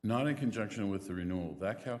 Not in conjunction with the renewal.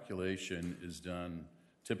 That calculation is done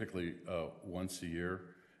typically once a year,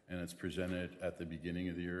 and it's presented at the beginning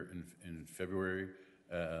of the year in February.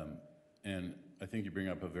 And I think you bring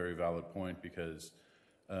up a very valid point, because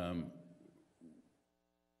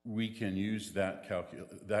we can use that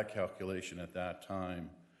calculation at that time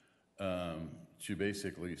to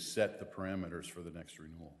basically set the parameters for the next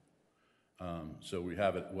renewal. So we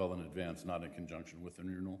have it well in advance, not in conjunction with the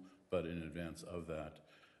renewal, but in advance of that.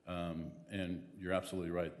 And you're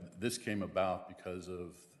absolutely right. This came about because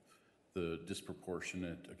of the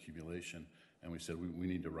disproportionate accumulation, and we said we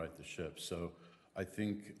need to right the ship. So I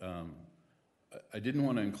think I didn't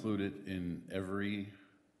want to include it in every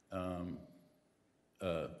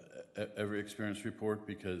experience report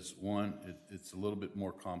because one, it's a little bit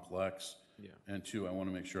more complex, and two, I want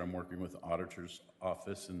to make sure I'm working with the auditor's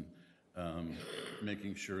office and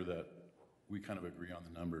making sure that we kind of agree on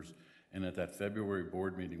the numbers. And at that February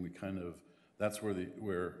board meeting, we kind of, that's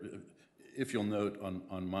where if you'll note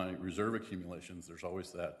on my reserve accumulations, there's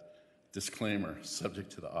always that disclaimer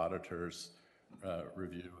subject to the auditor's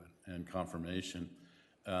review and confirmation.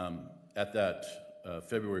 At that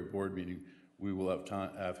February board meeting, we will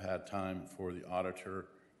have had time for the auditor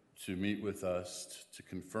to meet with us to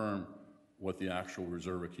confirm what the actual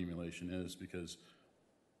reserve accumulation is, because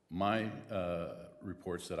my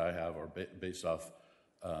reports that I have are based off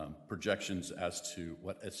projections as to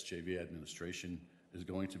what SJVIA administration is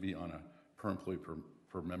going to be on a per employee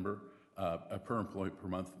per member, a per employee per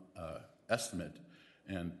month estimate.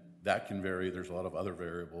 And that can vary. There's a lot of other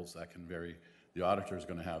variables that can vary. The auditor is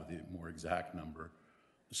going to have the more exact number.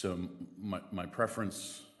 So my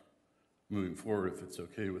preference moving forward, if it's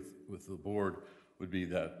okay with the board, would be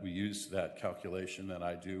that we use that calculation that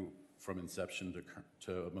I do from inception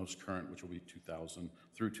to most current, which will be 2000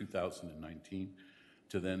 through 2019,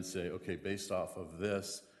 to then say, okay, based off of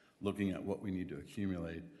this, looking at what we need to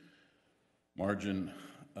accumulate, margin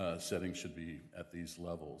setting should be at these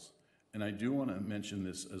levels. And I do want to mention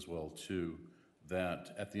this as well too,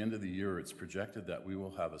 that at the end of the year, it's projected that we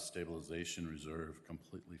will have a stabilization reserve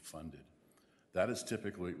completely funded. That is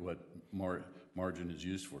typically what margin is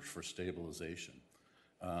used for stabilization,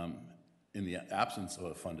 in the absence of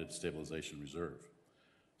a funded stabilization reserve.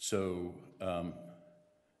 So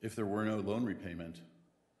if there were no loan repayment,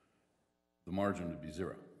 the margin would be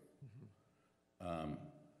zero.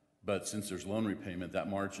 But since there's loan repayment, that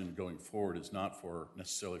margin going forward is not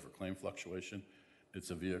necessarily for claim fluctuation.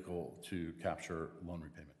 It's a vehicle to capture loan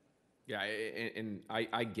repayment. Yeah, and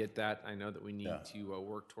I get that. I know that we need to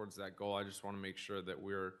work towards that goal. I just want to make sure that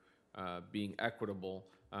we're being equitable.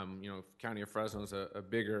 County of Fresno is a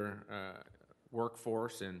bigger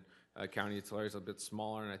workforce, and County of Tulare is a bit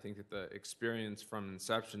smaller, and I think that the experience from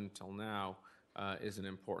inception till now is an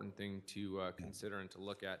important thing to consider and to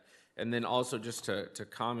look at. And then also just to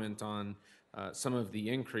comment on some of the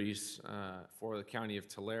increase for the County of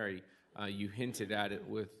Tulare. You hinted at it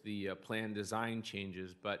with the plan design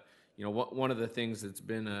changes, but one of the things that's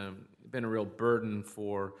been a real burden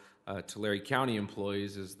for Tulare County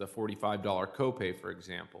employees is the $45 copay, for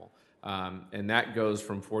example, and that goes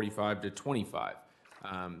from $45 to $25.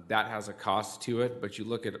 That has a cost to it, but you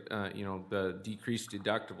look at the decreased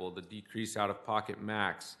deductible, the decreased out-of-pocket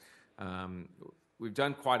max. We've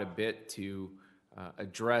done quite a bit to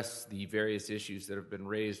address the various issues that have been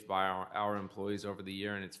raised by our employees over the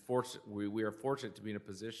year, and we are fortunate to be in a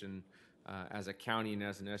position as a county and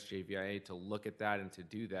as an SJVIA to look at that and to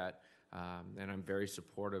do that. And I'm very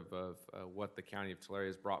supportive of what the County of Tulare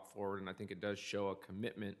has brought forward, and I think it does show a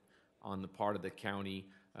commitment on the part of the county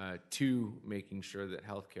to making sure that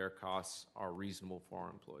healthcare costs are reasonable for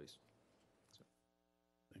our employees. So.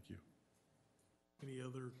 Thank you. Any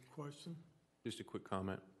other question? Just a quick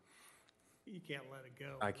comment. You can't let it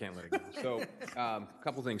go. I can't let it go. So a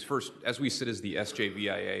couple things. First, as we sit as the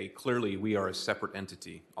SJVIA, clearly we are a separate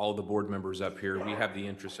entity. All the board members up here, we have the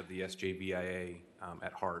interests of the SJVIA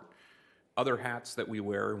at heart. Other hats that we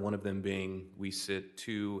wear, one of them being we sit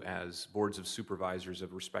too as boards of supervisors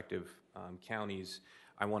of respective counties.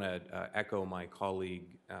 I want to echo my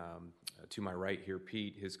colleague to my right here,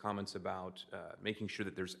 Pete. His comments about making sure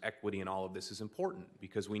that there's equity in all of this is important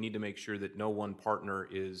because we need to make sure that no one partner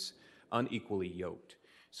is unequally yoked.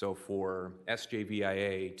 So for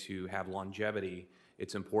SJVIA to have longevity,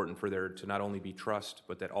 it's important for there to not only be trust,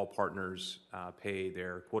 but that all partners pay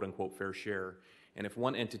their quote-unquote fair share. And if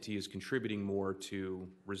one entity is contributing more to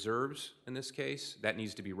reserves in this case, that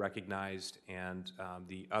needs to be recognized, and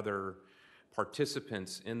the other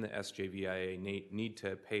participants in the SJVIA need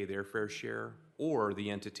to pay their fair share, or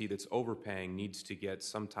the entity that's overpaying needs to get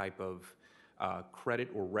some type of credit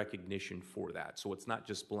or recognition for that. So it's not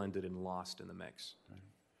just blended and lost in the mix.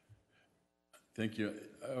 Thank you.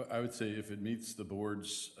 I would say if it meets the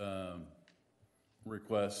board's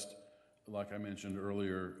request, like I mentioned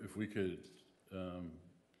earlier, if we could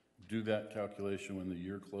do that calculation when the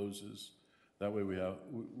year closes, that way we have,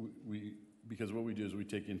 because what we do is we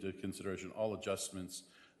take into consideration all adjustments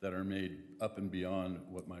that are made up and beyond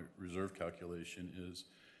what my reserve calculation is,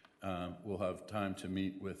 we'll have time to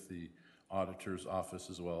meet with the auditor's office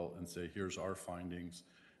as well and say, here's our findings,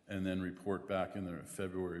 and then report back in the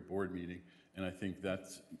February board meeting. And I think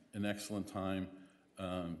that's an excellent time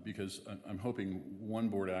because I'm hoping one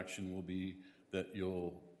board action will be that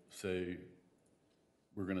you'll say,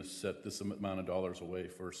 we're going to set this amount of dollars away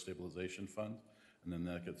for a stabilization fund, and then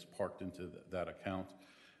that gets parked into that account.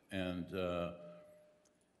 And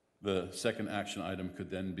the second action item could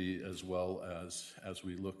then be, as well as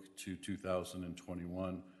we look to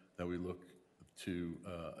 2021, that we look to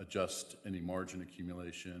adjust any margin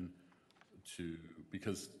accumulation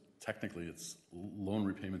because technically it's loan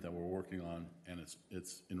repayment that we're working on, and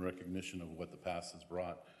it's in recognition of what the past has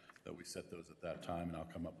brought, that we set those at that time, and I'll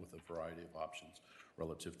come up with a variety of options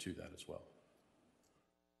relative to that as well.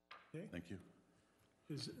 Okay. Thank you.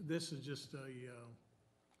 This is just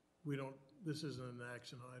this isn't an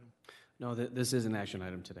action item. No, this is an action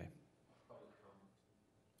item today.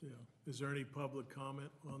 Yeah. Is there any public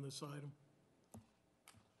comment on this item?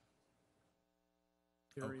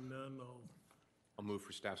 Hearing none, I'll move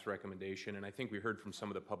for staff's recommendation, and I think we heard from some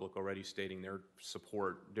of the public already stating their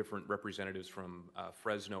support, different representatives from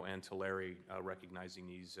Fresno and Tulare recognizing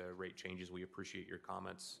these rate changes. We appreciate your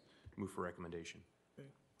comments. Move for recommendation. Okay.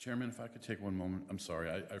 Chairman, if I could take one moment, I'm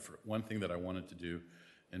sorry. One thing that I wanted to do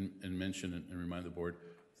and mention and remind the board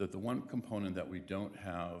that the one component that we don't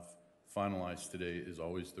have finalized today is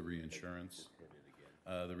always the reinsurance.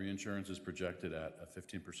 The reinsurance is projected at a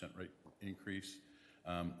 15% rate increase.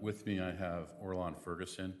 With me, I have Orlon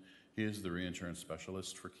Ferguson. He is the reinsurance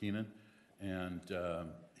specialist for Keenan, and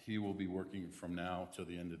he will be working from now till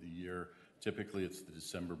the end of the year. Typically, it's the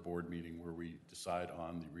December board meeting where we decide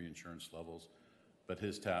on the reinsurance levels, but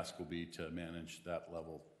his task will be to manage that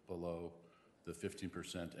level below the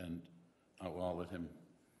 15%, and I'll let him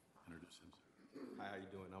introduce himself. Hi, how you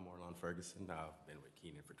doing? I'm Orlon Ferguson. I've been with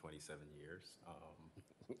Keenan for 27 years.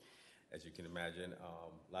 As you can imagine,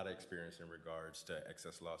 a lot of experience in regards to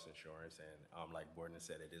excess loss insurance, and like Borden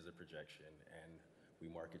said, it is a projection, and we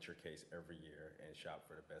market your case every year and shop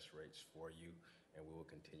for the best rates for you, and we will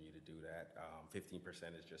continue to do that. 15%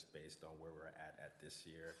 is just based on where we're at this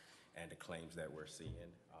year and the claims that we're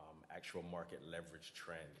seeing. Actual market leverage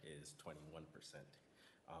trend is 21%.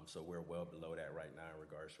 So we're well below that right now in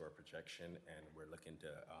regards to our projection, and we're looking to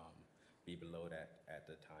be below that at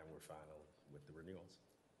the time we're final with the renewals.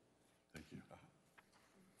 Thank you.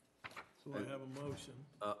 so I have a motion.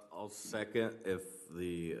 I'll second if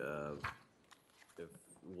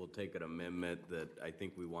we'll take an amendment that I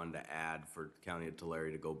think we wanted to add for County of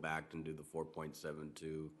Tulare to go back and do the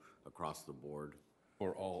 4.72 across the board.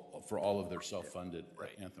 For all of their self-funded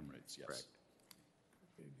Anthem rates, yes. Correct.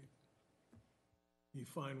 Okay, you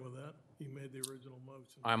fine with that? You made the original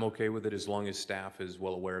motion. I'm okay with it as long as staff is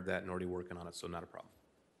well aware of that and already working on it, so not a problem.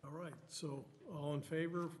 All right, so all in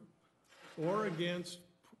favor or against,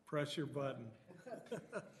 press your button.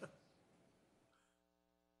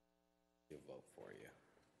 We'll vote for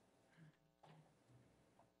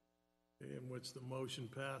you. In which the motion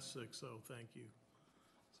passed 6-0, thank you.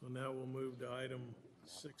 So now we'll move to item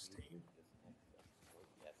 16.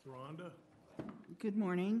 Rhonda? Good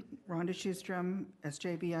morning, Rhonda Schustrom,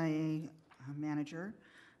 SJVIA Manager.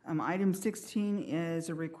 Item 16 is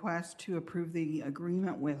a request to approve the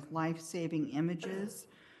agreement with Life Saving Images,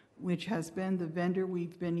 which has been the vendor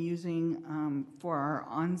we've been using for our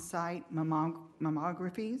on-site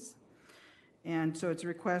mammographies. And so it's a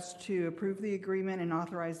request to approve the agreement and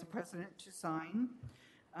authorize the president to sign.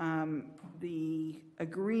 The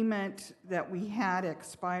agreement that we had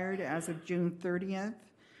expired as of June 30th.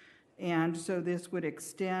 And so this would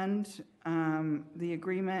extend the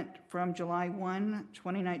agreement from July 1,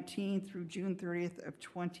 2019 through June 30th of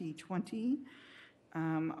 2020.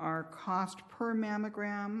 Our cost per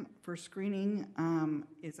mammogram for screening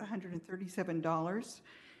is $137.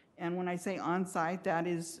 And when I say on-site, that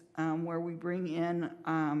is where we bring in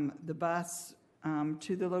the bus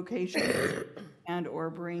to the location and or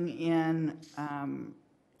bring in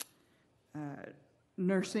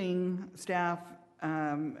nursing staff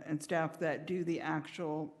and staff that do the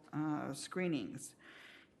actual screenings.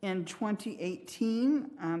 In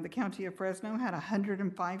 2018, the County of Fresno had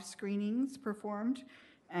 105 screenings performed,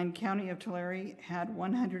 and County of Tulare had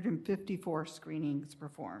 154 screenings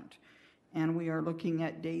performed. And we are looking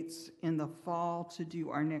at dates in the fall to do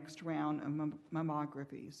our next round of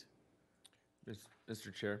mammographies.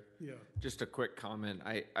 Mr. Chair? Yeah. Just a quick comment.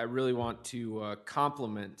 I really want to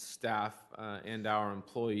compliment staff and our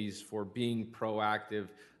employees for being proactive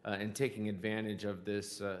and taking advantage of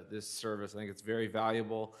this service. I think it's very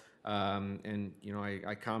valuable. And, you know,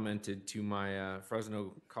 I commented to my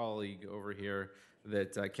Fresno colleague over here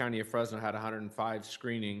that County of Fresno had 105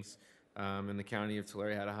 screenings, and the County of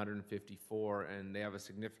Tulare had 154, and they have a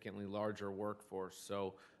significantly larger workforce.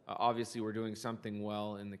 So obviously, we're doing something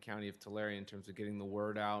well in the County of Tulare in terms of getting the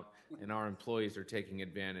word out, and our employees are taking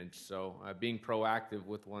advantage. So being proactive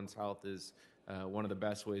with one's health is one of the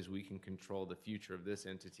best ways we can control the future of this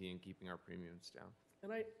entity and keeping our premiums down.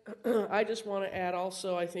 And I just want to add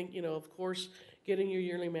also, I think, you know, of course, getting your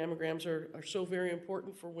yearly mammograms are so very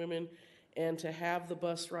important for women, and to have the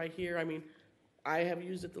bus right here, I mean, I have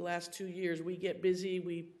used it the last 2 years. We get busy,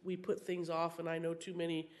 we put things off, and I know too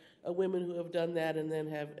many women who have done that and then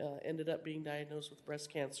have ended up being diagnosed with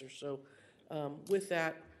breast cancer. So with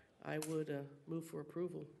that, I would move for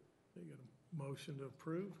approval. You got a motion to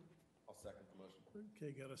approve? I'll second the motion.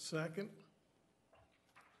 Okay, got a second?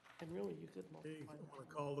 And really, you could Okay, multiply. I want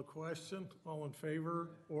to call the question. All in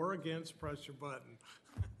favor or against, press your button.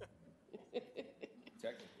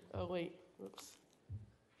 Technically. Oh, wait, whoops.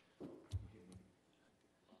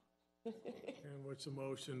 And what's the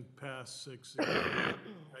motion? Passed 6-0.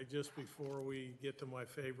 Just before we get to my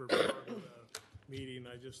favorite part of the meeting,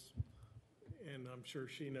 and I'm sure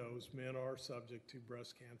she knows, men are subject to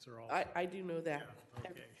breast cancer also. I do know that. Yeah,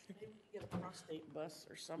 okay. Maybe we get a prostate bus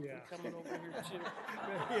or something Yeah. coming over here too.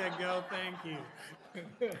 There you go, thank you.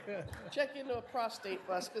 Check into a prostate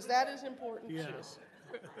bus, because that is important too.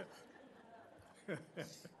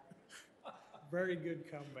 Yes. Very good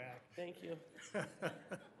comeback. Thank you.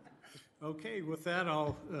 Okay, with that,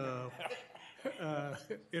 I'll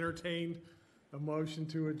entertain a motion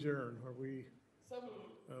to adjourn. Are we? So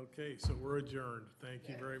moved. Okay, so we're adjourned. Thank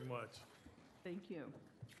you very much. Thank you.